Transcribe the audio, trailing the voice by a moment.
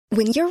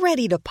When you're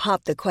ready to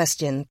pop the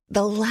question,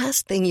 the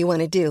last thing you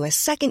want to do is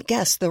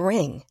second-guess the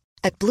ring.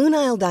 At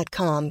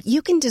BlueNile.com,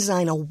 you can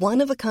design a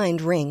one-of-a-kind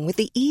ring with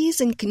the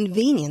ease and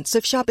convenience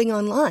of shopping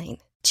online.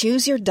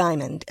 Choose your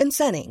diamond and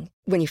setting.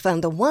 When you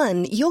find the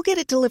one, you'll get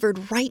it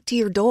delivered right to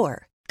your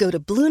door. Go to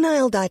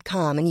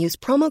BlueNile.com and use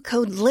promo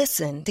code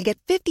LISTEN to get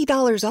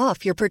 $50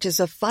 off your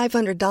purchase of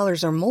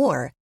 $500 or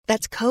more.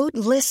 That's code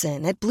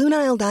LISTEN at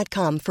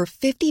BlueNile.com for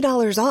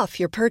 $50 off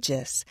your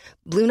purchase.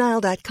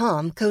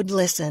 BlueNile.com, code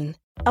LISTEN.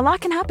 A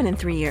lot can happen in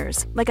 3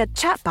 years, like a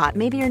chatbot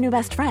may be your new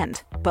best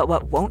friend. But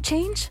what won't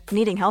change?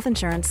 Needing health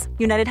insurance.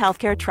 United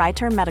Healthcare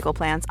Tri-Term Medical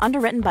Plans,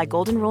 underwritten by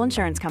Golden Rule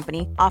Insurance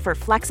Company, offer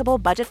flexible,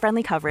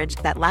 budget-friendly coverage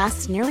that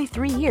lasts nearly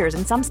 3 years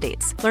in some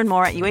states. Learn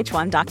more at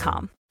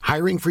uh1.com.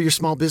 Hiring for your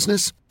small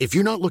business? If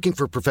you're not looking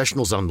for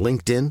professionals on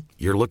LinkedIn,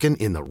 you're looking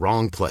in the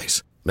wrong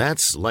place.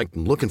 That's like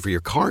looking for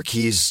your car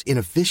keys in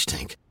a fish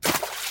tank.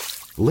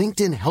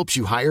 LinkedIn helps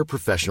you hire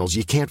professionals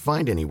you can't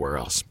find anywhere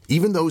else,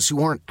 even those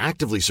who aren't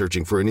actively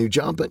searching for a new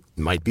job but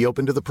might be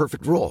open to the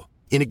perfect role.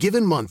 In a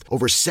given month,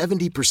 over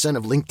 70%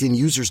 of LinkedIn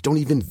users don't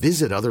even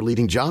visit other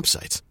leading job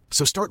sites.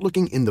 So start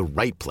looking in the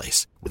right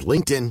place. With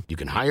LinkedIn, you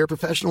can hire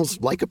professionals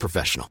like a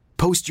professional.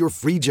 Post your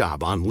free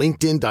job on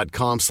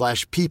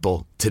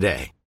linkedin.com/people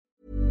today.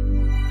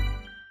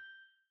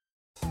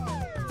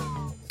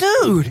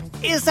 Dude,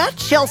 is that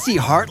Chelsea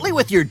Hartley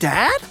with your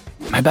dad?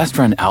 My best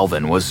friend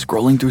Alvin was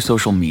scrolling through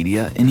social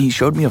media and he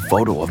showed me a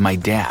photo of my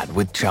dad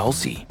with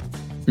Chelsea.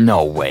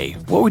 No way.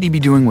 What would he be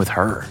doing with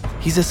her?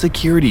 He's a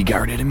security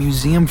guard at a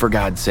museum, for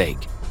God's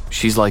sake.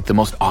 She's like the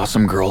most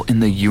awesome girl in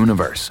the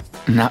universe.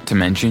 Not to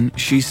mention,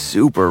 she's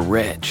super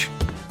rich.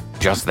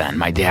 Just then,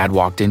 my dad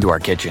walked into our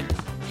kitchen.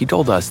 He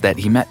told us that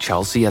he met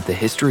Chelsea at the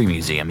history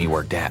museum he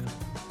worked at.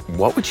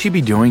 What would she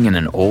be doing in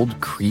an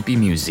old, creepy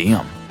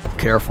museum?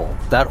 Careful,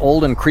 that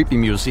old and creepy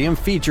museum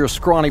feeds your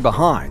scrawny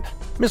behind.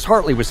 Miss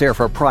Hartley was there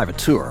for a private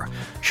tour.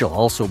 She'll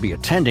also be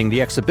attending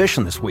the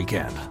exhibition this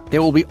weekend.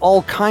 There will be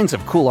all kinds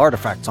of cool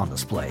artifacts on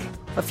display.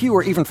 A few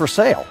are even for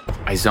sale.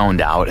 I zoned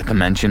out at the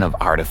mention of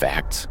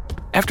artifacts.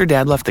 After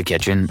Dad left the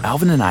kitchen,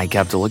 Alvin and I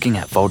kept looking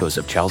at photos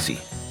of Chelsea.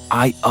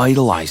 I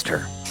idolized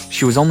her.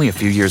 She was only a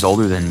few years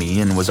older than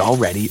me and was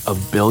already a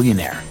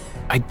billionaire.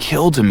 I'd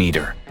kill to meet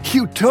her.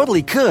 You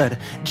totally could.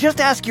 Just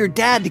ask your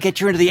dad to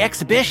get you into the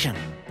exhibition.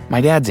 My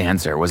dad's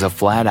answer was a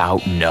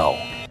flat-out no.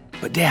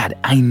 But Dad,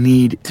 I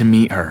need to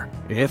meet her.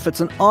 If it's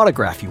an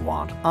autograph you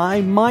want,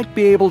 I might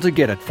be able to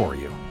get it for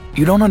you.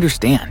 You don't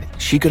understand.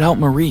 She could help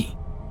Marie.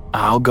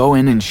 I'll go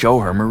in and show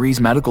her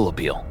Marie's medical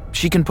appeal.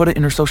 She can put it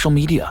in her social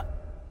media.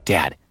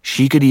 Dad,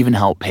 she could even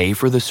help pay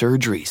for the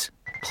surgeries.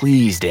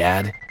 Please,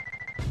 Dad.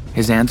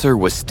 His answer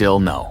was still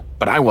no,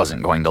 but I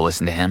wasn't going to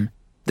listen to him.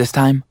 This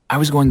time, I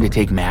was going to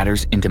take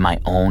matters into my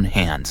own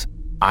hands.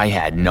 I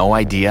had no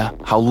idea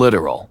how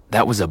literal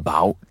that was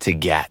about to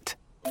get.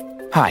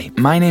 Hi,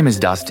 my name is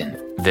Dustin.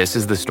 This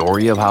is the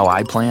story of how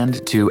I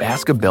planned to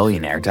ask a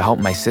billionaire to help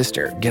my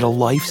sister get a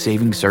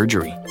life-saving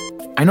surgery.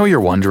 I know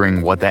you're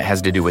wondering what that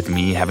has to do with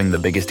me having the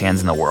biggest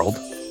hands in the world.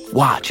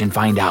 Watch and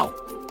find out.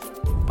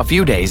 A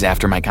few days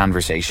after my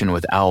conversation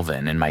with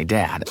Alvin and my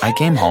dad, I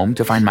came home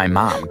to find my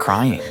mom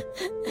crying.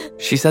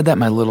 She said that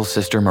my little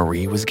sister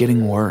Marie was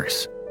getting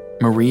worse.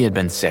 Marie had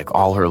been sick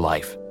all her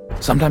life.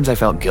 Sometimes I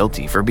felt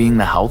guilty for being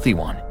the healthy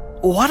one.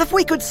 What if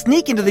we could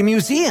sneak into the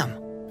museum?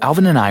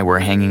 Alvin and I were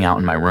hanging out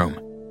in my room.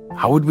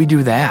 How would we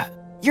do that?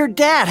 Your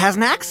dad has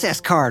an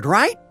access card,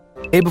 right?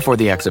 Day before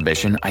the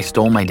exhibition, I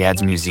stole my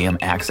dad's museum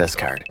access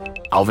card.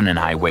 Alvin and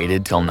I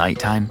waited till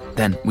nighttime,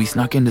 then we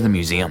snuck into the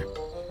museum.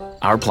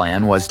 Our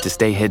plan was to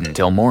stay hidden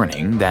till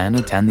morning, then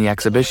attend the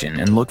exhibition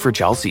and look for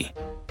Chelsea.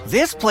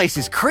 This place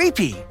is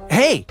creepy.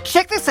 Hey,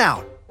 check this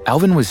out.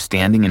 Alvin was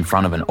standing in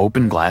front of an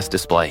open glass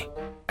display.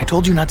 I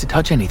told you not to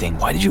touch anything.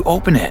 Why did you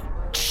open it?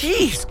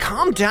 Jeez,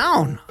 calm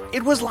down.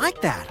 It was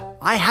like that.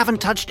 I haven't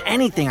touched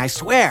anything, I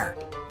swear.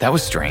 That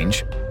was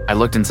strange. I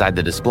looked inside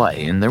the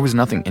display and there was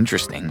nothing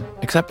interesting,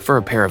 except for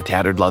a pair of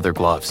tattered leather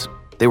gloves.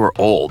 They were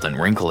old and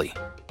wrinkly.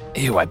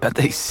 Ew, I bet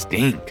they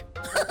stink.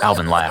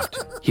 Alvin laughed.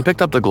 He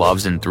picked up the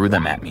gloves and threw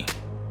them at me.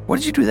 What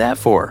did you do that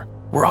for?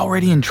 We're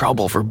already in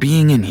trouble for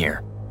being in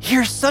here.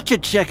 You're such a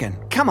chicken.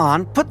 Come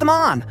on, put them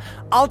on.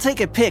 I'll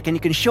take a pic and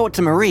you can show it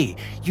to Marie.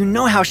 You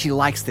know how she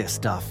likes this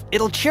stuff.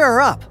 It'll cheer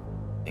her up.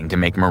 To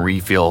make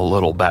Marie feel a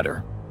little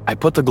better, I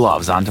put the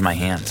gloves onto my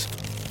hands.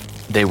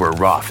 They were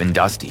rough and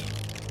dusty.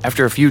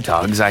 After a few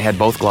tugs, I had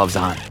both gloves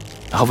on.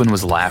 Alvin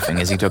was laughing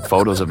as he took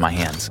photos of my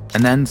hands,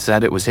 and then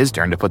said it was his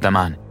turn to put them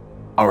on.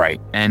 All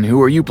right, and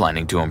who are you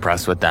planning to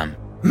impress with them?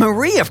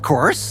 Marie, of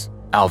course.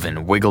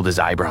 Alvin wiggled his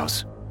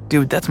eyebrows.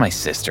 Dude, that's my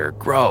sister.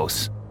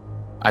 Gross.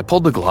 I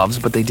pulled the gloves,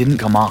 but they didn't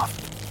come off.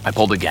 I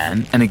pulled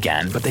again and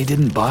again, but they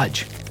didn't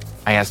budge.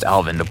 I asked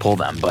Alvin to pull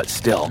them, but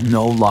still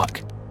no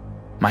luck.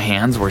 My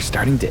hands were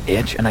starting to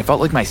itch, and I felt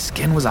like my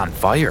skin was on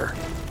fire.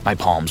 My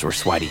palms were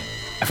sweaty.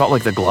 I felt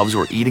like the gloves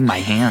were eating my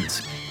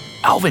hands.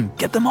 Alvin,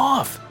 get them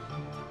off!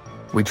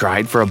 We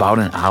tried for about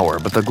an hour,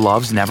 but the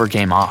gloves never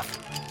came off.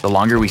 The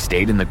longer we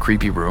stayed in the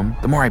creepy room,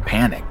 the more I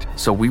panicked,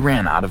 so we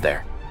ran out of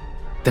there.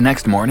 The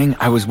next morning,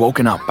 I was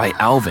woken up by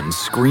Alvin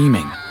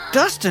screaming.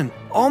 Dustin,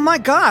 oh my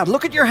God,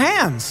 look at your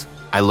hands.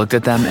 I looked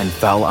at them and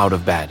fell out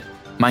of bed.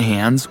 My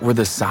hands were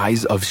the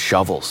size of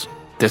shovels.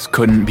 This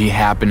couldn't be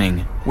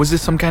happening. Was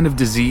this some kind of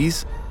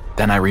disease?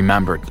 Then I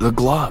remembered the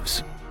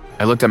gloves.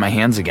 I looked at my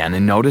hands again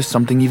and noticed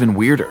something even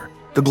weirder.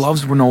 The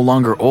gloves were no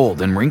longer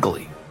old and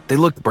wrinkly. They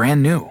looked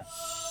brand new.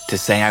 To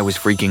say I was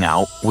freaking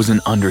out was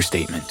an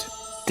understatement.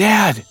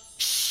 Dad!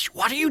 Shh,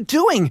 what are you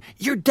doing?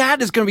 Your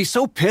dad is going to be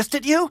so pissed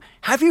at you.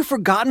 Have you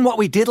forgotten what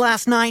we did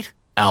last night?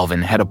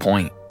 Alvin had a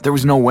point. There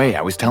was no way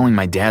I was telling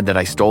my dad that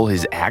I stole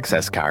his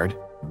access card.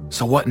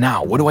 So what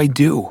now? What do I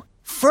do?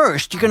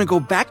 First, you're going to go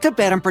back to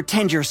bed and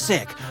pretend you're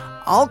sick.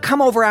 I'll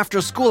come over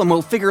after school and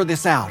we'll figure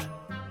this out.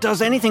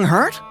 Does anything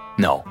hurt?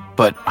 No,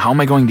 but how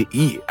am I going to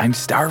eat? I'm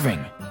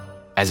starving.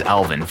 As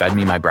Alvin fed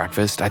me my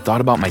breakfast, I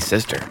thought about my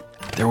sister.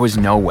 There was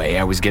no way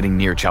I was getting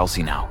near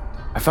Chelsea now.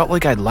 I felt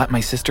like I'd let my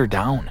sister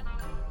down.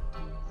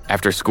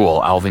 After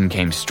school, Alvin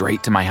came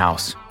straight to my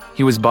house.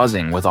 He was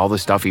buzzing with all the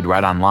stuff he'd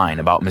read online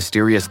about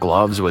mysterious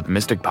gloves with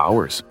mystic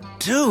powers.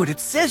 Dude, it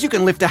says you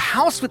can lift a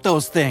house with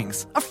those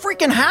things. A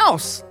freaking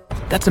house!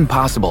 That's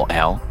impossible,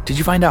 Al. Did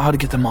you find out how to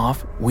get them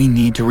off? We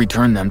need to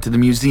return them to the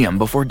museum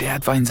before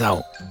Dad finds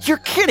out. You're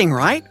kidding,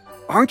 right?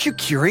 Aren't you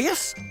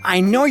curious?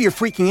 I know you're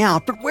freaking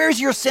out, but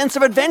where's your sense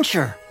of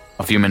adventure?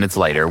 A few minutes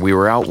later, we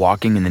were out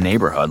walking in the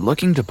neighborhood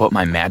looking to put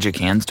my magic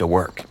hands to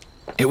work.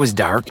 It was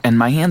dark and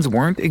my hands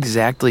weren't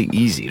exactly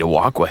easy to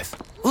walk with.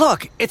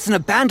 Look, it's an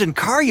abandoned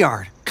car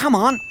yard. Come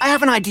on, I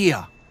have an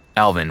idea.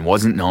 Alvin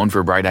wasn't known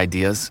for bright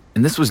ideas,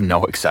 and this was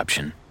no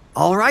exception.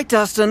 All right,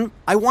 Dustin,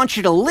 I want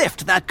you to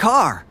lift that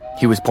car.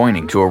 He was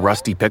pointing to a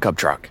rusty pickup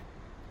truck.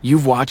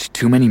 You've watched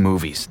too many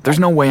movies. There's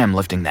no way I'm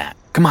lifting that.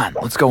 Come on,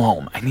 let's go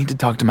home. I need to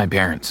talk to my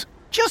parents.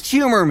 Just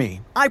humor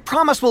me. I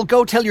promise we'll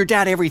go tell your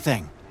dad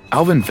everything.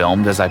 Alvin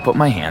filmed as I put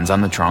my hands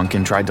on the trunk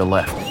and tried to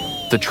lift.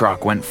 The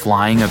truck went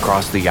flying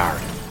across the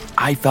yard.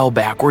 I fell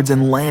backwards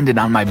and landed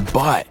on my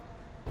butt.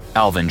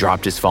 Alvin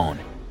dropped his phone.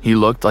 He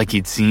looked like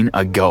he'd seen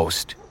a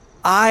ghost.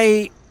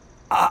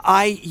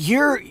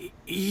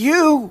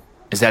 You.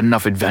 Is that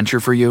enough adventure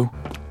for you?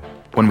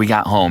 When we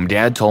got home,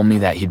 Dad told me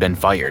that he'd been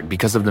fired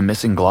because of the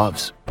missing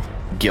gloves.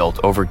 Guilt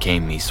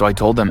overcame me, so I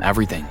told them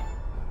everything.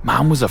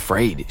 Mom was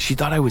afraid. She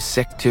thought I was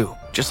sick too,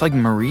 just like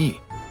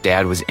Marie.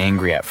 Dad was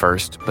angry at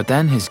first, but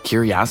then his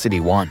curiosity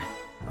won.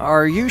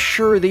 Are you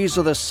sure these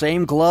are the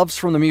same gloves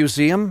from the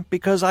museum?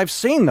 Because I've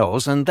seen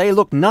those and they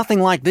look nothing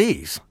like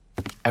these.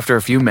 After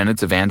a few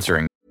minutes of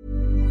answering,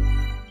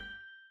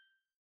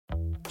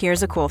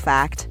 Here's a cool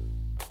fact.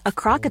 A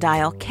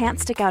crocodile can't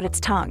stick out its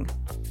tongue.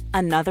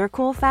 Another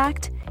cool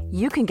fact,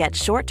 you can get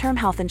short-term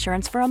health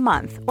insurance for a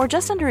month or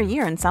just under a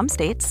year in some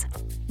states.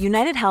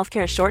 United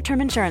Healthcare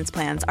short-term insurance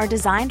plans are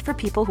designed for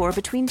people who are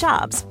between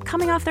jobs,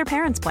 coming off their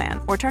parents' plan,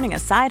 or turning a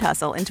side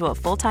hustle into a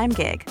full-time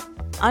gig.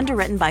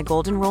 Underwritten by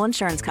Golden Rule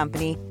Insurance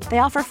Company, they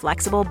offer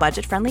flexible,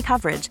 budget-friendly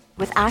coverage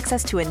with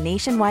access to a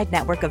nationwide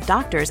network of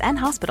doctors and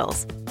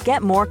hospitals.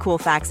 Get more cool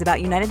facts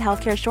about United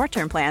Healthcare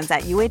short-term plans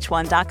at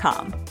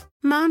uh1.com.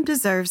 Mom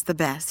deserves the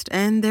best,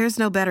 and there's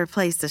no better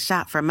place to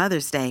shop for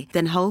Mother's Day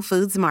than Whole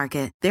Foods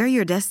Market. They're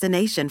your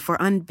destination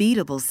for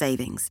unbeatable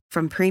savings,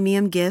 from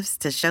premium gifts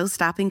to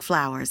show-stopping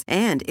flowers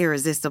and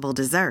irresistible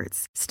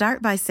desserts.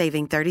 Start by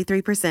saving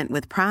 33%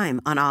 with Prime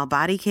on all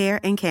body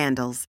care and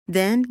candles.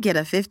 Then get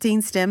a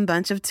 15-stem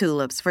bunch of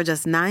tulips for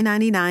just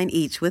 $9.99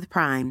 each with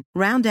Prime.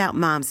 Round out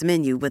Mom's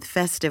menu with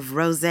festive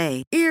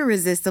rosé,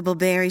 irresistible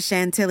berry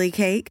chantilly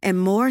cake,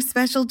 and more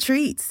special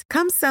treats.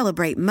 Come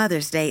celebrate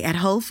Mother's Day at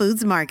Whole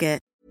Foods Market.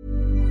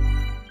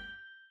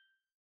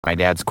 my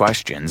dad's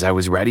questions, I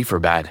was ready for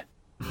bed.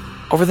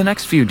 Over the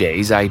next few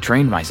days, I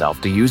trained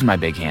myself to use my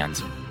big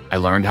hands. I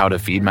learned how to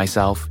feed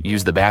myself,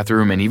 use the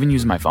bathroom, and even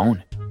use my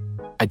phone.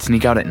 I'd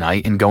sneak out at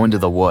night and go into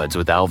the woods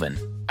with Alvin.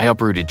 I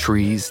uprooted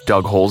trees,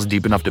 dug holes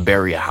deep enough to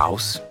bury a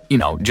house. You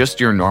know, just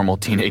your normal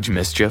teenage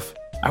mischief.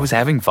 I was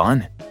having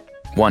fun.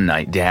 One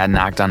night, Dad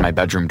knocked on my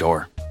bedroom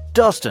door.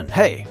 Dustin,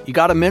 hey, you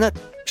got a minute?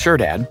 Sure,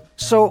 Dad.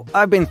 So,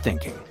 I've been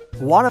thinking,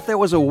 what if there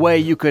was a way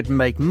you could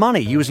make money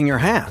using your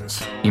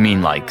hands? You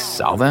mean like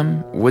sell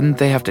them? Wouldn't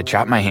they have to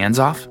chop my hands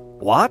off?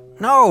 What?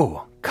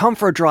 No. Come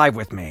for a drive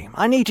with me.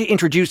 I need to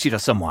introduce you to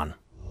someone.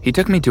 He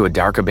took me to a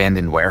dark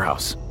abandoned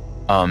warehouse.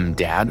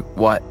 Dad,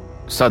 what?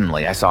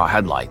 Suddenly, I saw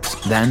headlights,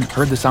 then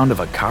heard the sound of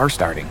a car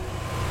starting.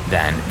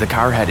 Then, the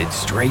car headed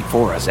straight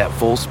for us at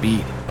full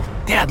speed.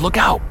 Dad, look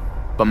out!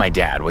 But my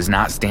dad was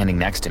not standing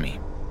next to me.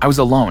 I was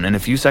alone and a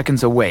few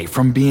seconds away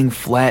from being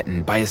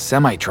flattened by a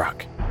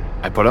semi-truck.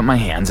 I put up my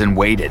hands and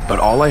waited, but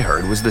all I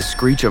heard was the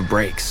screech of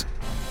brakes.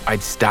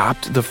 I'd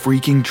stopped the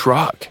freaking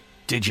truck.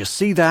 Did you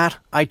see that?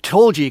 I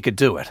told you could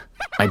do it.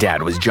 My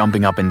dad was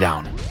jumping up and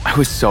down. I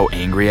was so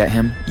angry at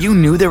him. You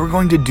knew they were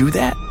going to do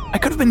that? I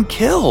could have been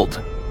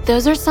killed.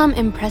 Those are some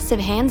impressive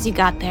hands you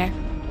got there.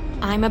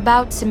 I'm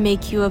about to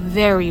make you a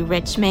very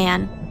rich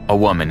man. A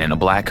woman in a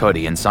black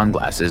hoodie and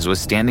sunglasses was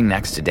standing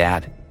next to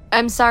Dad.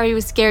 I'm sorry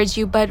we scared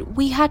you, but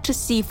we had to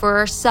see for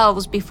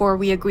ourselves before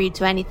we agreed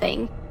to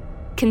anything.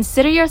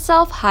 Consider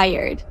yourself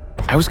hired.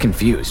 I was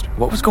confused.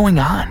 What was going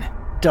on?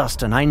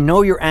 Dustin, I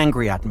know you're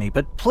angry at me,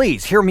 but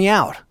please hear me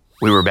out.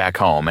 We were back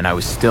home and I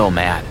was still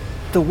mad.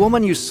 The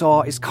woman you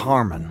saw is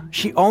Carmen.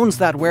 She owns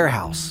that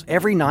warehouse.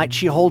 Every night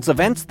she holds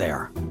events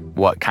there.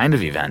 What kind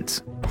of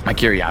events? My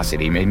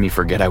curiosity made me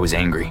forget I was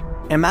angry.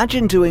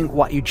 Imagine doing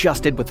what you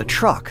just did with the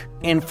truck,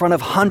 in front of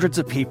hundreds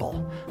of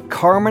people.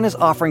 Carmen is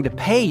offering to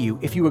pay you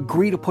if you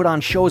agree to put on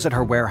shows at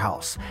her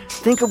warehouse.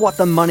 Think of what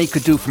the money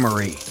could do for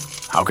Marie.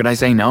 How could I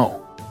say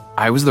no?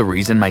 I was the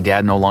reason my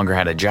dad no longer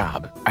had a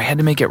job. I had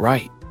to make it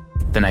right.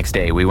 The next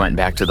day, we went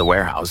back to the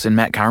warehouse and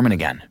met Carmen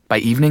again. By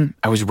evening,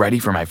 I was ready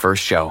for my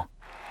first show.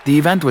 The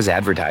event was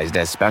advertised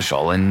as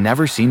special and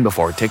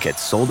never-seen-before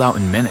tickets sold out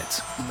in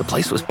minutes. The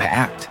place was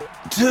packed.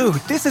 Dude,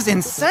 this is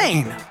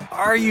insane!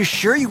 Are you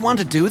sure you want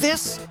to do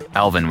this?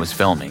 Alvin was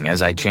filming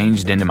as I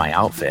changed into my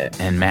outfit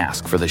and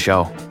mask for the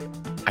show.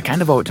 I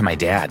kind of owe it to my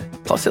dad,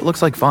 plus it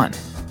looks like fun.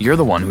 You're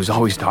the one who's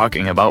always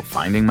talking about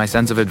finding my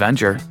sense of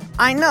adventure.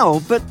 I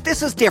know, but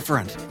this is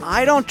different.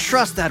 I don't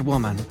trust that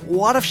woman.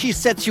 What if she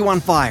sets you on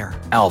fire?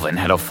 Alvin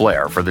had a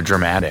flair for the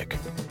dramatic.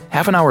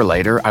 Half an hour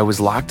later, I was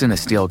locked in a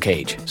steel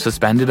cage,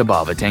 suspended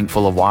above a tank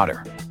full of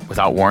water.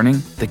 Without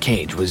warning, the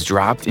cage was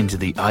dropped into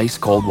the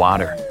ice-cold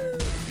water.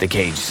 The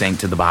cage sank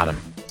to the bottom.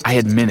 I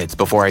had minutes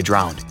before I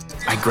drowned.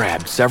 I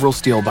grabbed several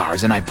steel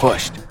bars and I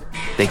pushed.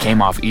 They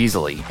came off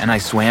easily, and I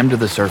swam to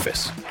the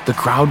surface. The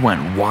crowd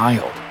went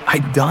wild.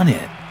 I'd done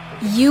it.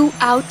 You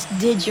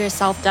outdid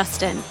yourself,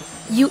 Dustin.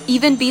 You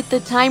even beat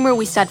the timer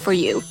we set for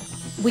you.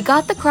 We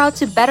got the crowd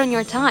to bet on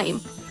your time.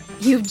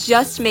 You've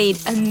just made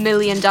 $1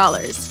 million.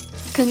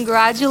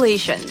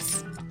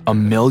 Congratulations.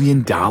 $1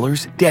 million?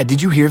 Dad,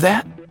 did you hear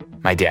that?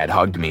 My dad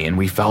hugged me and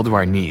we fell to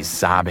our knees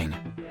sobbing.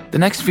 The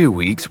next few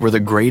weeks were the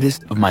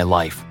greatest of my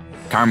life.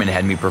 Carmen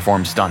had me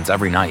perform stunts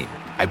every night.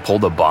 I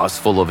pulled a bus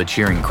full of a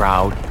cheering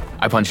crowd.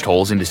 I punched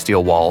holes into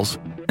steel walls.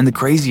 And the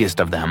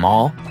craziest of them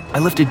all, I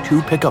lifted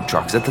 2 pickup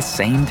trucks at the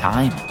same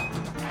time.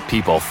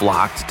 People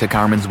flocked to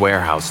Carmen's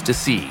warehouse to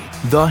see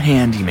the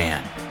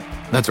Handyman.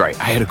 That's right,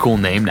 I had a cool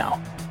name now.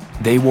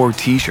 They wore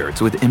t-shirts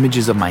with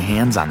images of my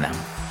hands on them.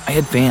 I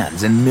had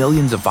fans and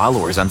millions of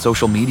followers on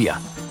social media.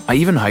 I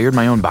even hired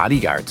my own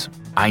bodyguards.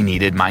 I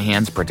needed my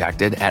hands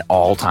protected at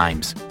all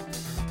times.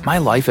 My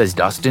life as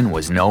Dustin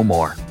was no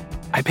more.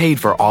 I paid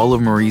for all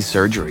of Marie's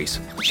surgeries.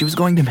 She was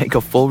going to make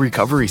a full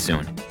recovery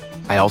soon.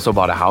 I also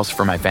bought a house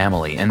for my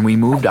family and we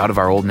moved out of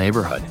our old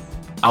neighborhood.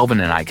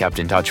 Alvin and I kept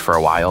in touch for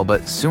a while,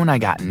 but soon I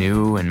got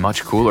new and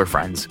much cooler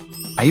friends.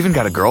 I even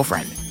got a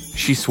girlfriend.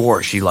 She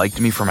swore she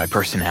liked me for my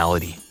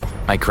personality.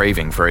 My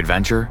craving for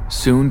adventure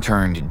soon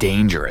turned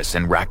dangerous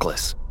and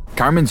reckless.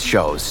 Carmen's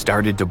shows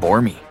started to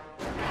bore me.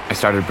 I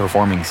started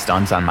performing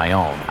stunts on my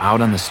own,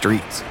 out on the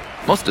streets.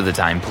 Most of the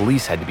time,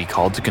 police had to be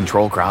called to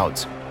control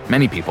crowds.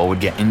 Many people would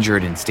get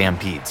injured in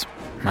stampedes.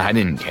 I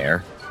didn't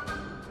care.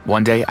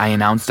 One day, I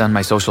announced on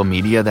my social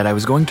media that I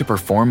was going to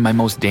perform my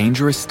most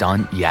dangerous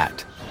stunt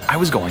yet. I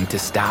was going to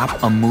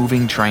stop a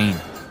moving train.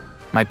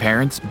 My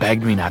parents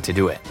begged me not to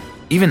do it.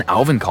 Even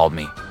Alvin called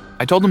me.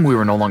 I told him we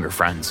were no longer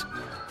friends.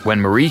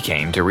 When Marie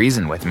came to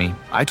reason with me,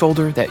 I told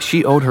her that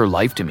she owed her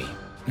life to me.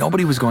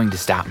 Nobody was going to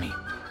stop me.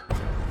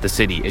 The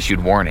city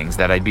issued warnings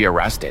that I'd be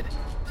arrested.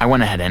 I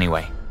went ahead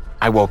anyway.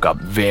 I woke up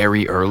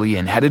very early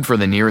and headed for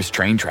the nearest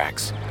train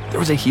tracks. There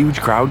was a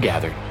huge crowd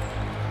gathered.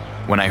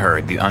 When I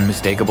heard the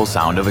unmistakable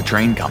sound of a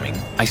train coming,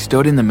 I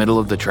stood in the middle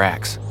of the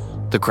tracks.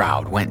 The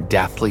crowd went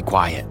deathly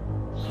quiet.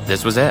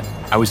 This was it.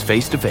 I was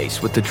face to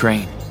face with the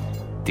train.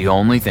 The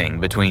only thing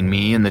between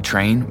me and the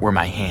train were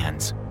my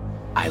hands.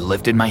 I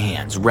lifted my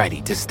hands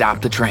ready to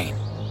stop the train,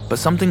 but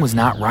something was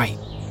not right.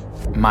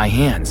 My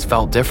hands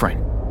felt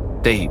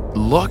different. They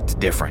looked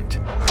different.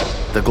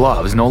 The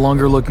gloves no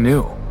longer looked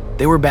new.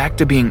 They were back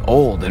to being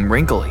old and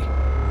wrinkly.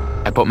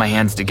 I put my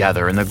hands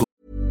together and the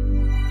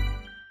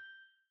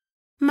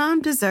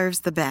Mom deserves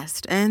the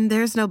best, and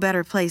there's no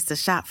better place to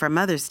shop for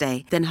Mother's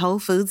Day than Whole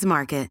Foods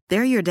Market.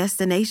 They're your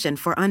destination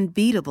for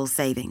unbeatable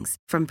savings,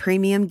 from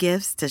premium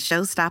gifts to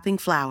show-stopping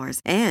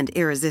flowers and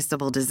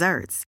irresistible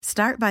desserts.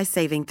 Start by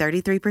saving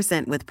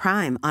 33% with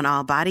Prime on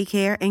all body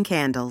care and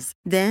candles.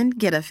 Then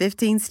get a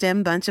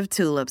 15-stem bunch of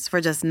tulips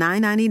for just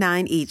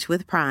 $9.99 each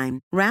with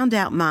Prime. Round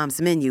out Mom's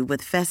menu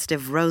with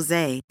festive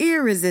rosé,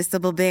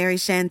 irresistible berry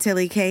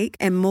chantilly cake,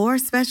 and more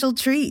special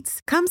treats.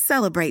 Come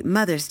celebrate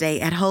Mother's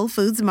Day at Whole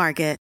Foods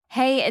Market.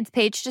 Hey, it's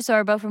Paige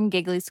DeSorbo from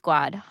Giggly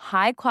Squad.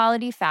 High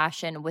quality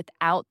fashion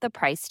without the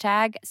price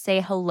tag. Say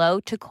hello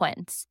to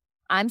Quince.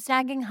 I'm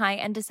snagging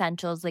high-end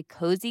essentials like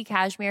cozy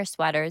cashmere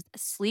sweaters,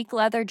 sleek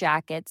leather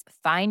jackets,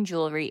 fine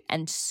jewelry,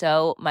 and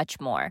so much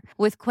more.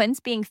 With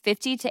Quince being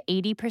 50 to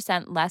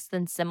 80% less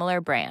than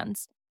similar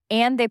brands.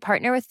 And they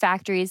partner with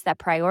factories that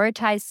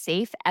prioritize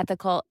safe,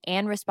 ethical,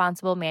 and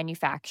responsible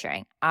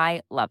manufacturing.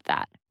 I love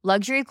that.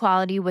 Luxury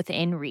quality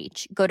within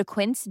reach. Go to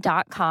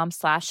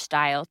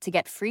quince.com/style to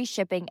get free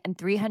shipping and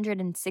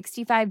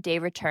 365-day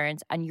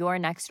returns on your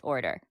next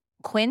order.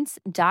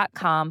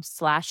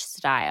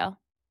 Quince.com/style.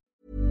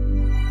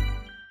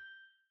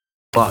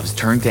 gloves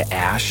turned to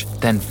ash,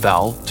 then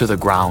fell to the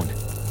ground.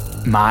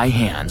 My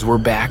hands were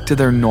back to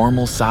their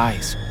normal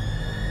size.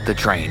 The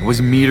train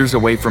was meters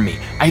away from me.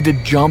 I had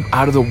to jump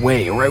out of the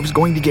way or I was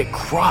going to get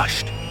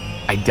crushed.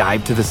 I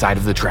dived to the side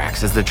of the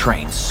tracks as the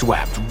train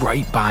swept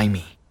right by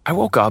me. I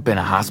woke up in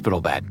a hospital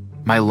bed.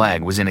 My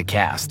leg was in a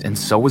cast, and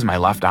so was my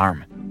left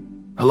arm.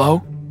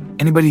 Hello?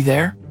 Anybody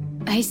there?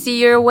 I see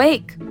you're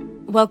awake.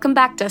 Welcome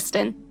back,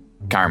 Dustin.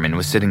 Carmen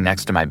was sitting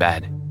next to my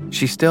bed.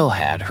 She still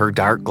had her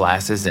dark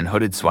glasses and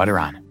hooded sweater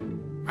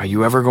on. Are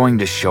you ever going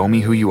to show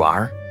me who you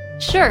are?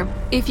 Sure,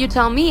 if you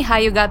tell me how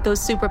you got those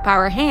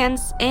superpower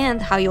hands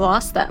and how you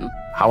lost them.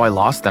 How I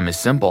lost them is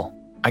simple.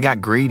 I got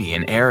greedy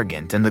and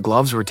arrogant, and the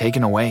gloves were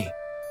taken away.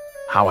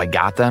 How I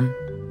got them?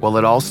 Well,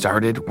 it all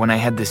started when I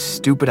had this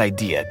stupid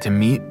idea to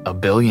meet a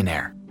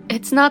billionaire.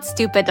 It's not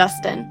stupid,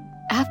 Dustin.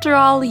 After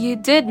all, you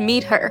did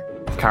meet her.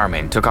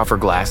 Carmen took off her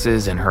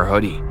glasses and her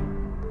hoodie.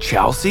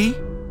 Chelsea?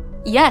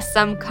 Yes,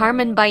 I'm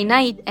Carmen by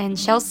night and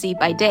Chelsea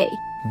by day.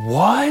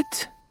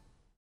 What?